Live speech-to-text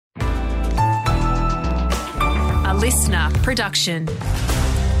listener production.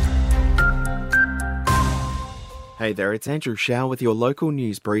 Hey there, it's Andrew Shaw with your local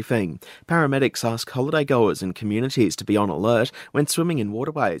news briefing. Paramedics ask holidaygoers and communities to be on alert when swimming in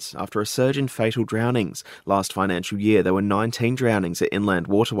waterways after a surge in fatal drownings. Last financial year, there were 19 drownings at inland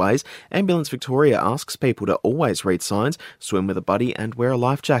waterways. Ambulance Victoria asks people to always read signs, swim with a buddy and wear a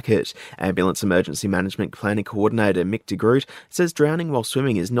life jacket. Ambulance Emergency Management Planning Coordinator Mick de Groot says drowning while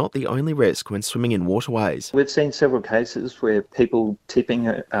swimming is not the only risk when swimming in waterways. We've seen several cases where people tripping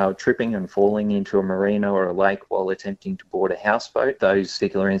and falling into a marina or a lake while attempting to board a houseboat. Those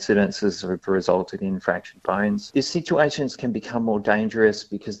particular incidences have resulted in fractured bones. These situations can become more dangerous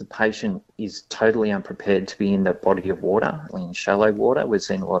because the patient is totally unprepared to be in that body of water. In shallow water, we've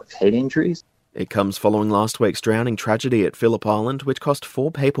seen a lot of head injuries. It comes following last week's drowning tragedy at Phillip Island, which cost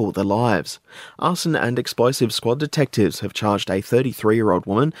 4 people their lives. Arson and explosive squad detectives have charged a 33-year-old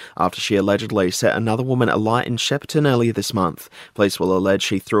woman after she allegedly set another woman alight in Shepparton earlier this month. Police will allege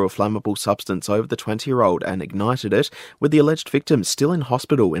she threw a flammable substance over the 20-year-old and ignited it, with the alleged victim still in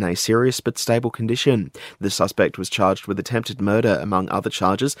hospital in a serious but stable condition. The suspect was charged with attempted murder, among other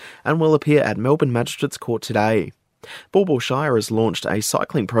charges, and will appear at Melbourne Magistrates Court today. Baw Baw Shire has launched a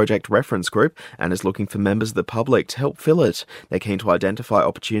cycling project reference group and is looking for members of the public to help fill it. They're keen to identify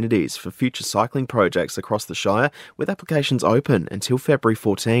opportunities for future cycling projects across the Shire, with applications open until February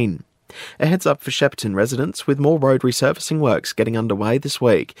 14. A heads up for Shepparton residents, with more road resurfacing works getting underway this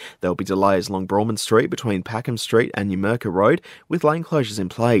week. There'll be delays along Brawman Street between Packham Street and Numurkah Road, with lane closures in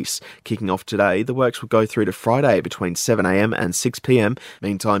place. Kicking off today, the works will go through to Friday between 7am and 6pm.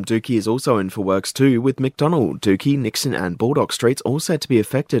 Meantime, Dookie is also in for works too, with McDonald, Dookie, Nixon and Baldock Streets all set to be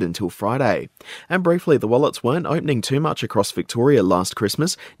affected until Friday. And briefly, the wallets weren't opening too much across Victoria last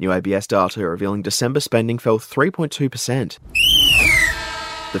Christmas. New ABS data revealing December spending fell 3.2%.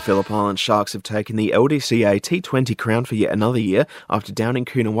 The Phillip Island Sharks have taken the LDCA T20 crown for yet another year after downing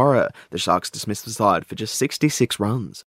Coonawarra. The Sharks dismissed the side for just 66 runs.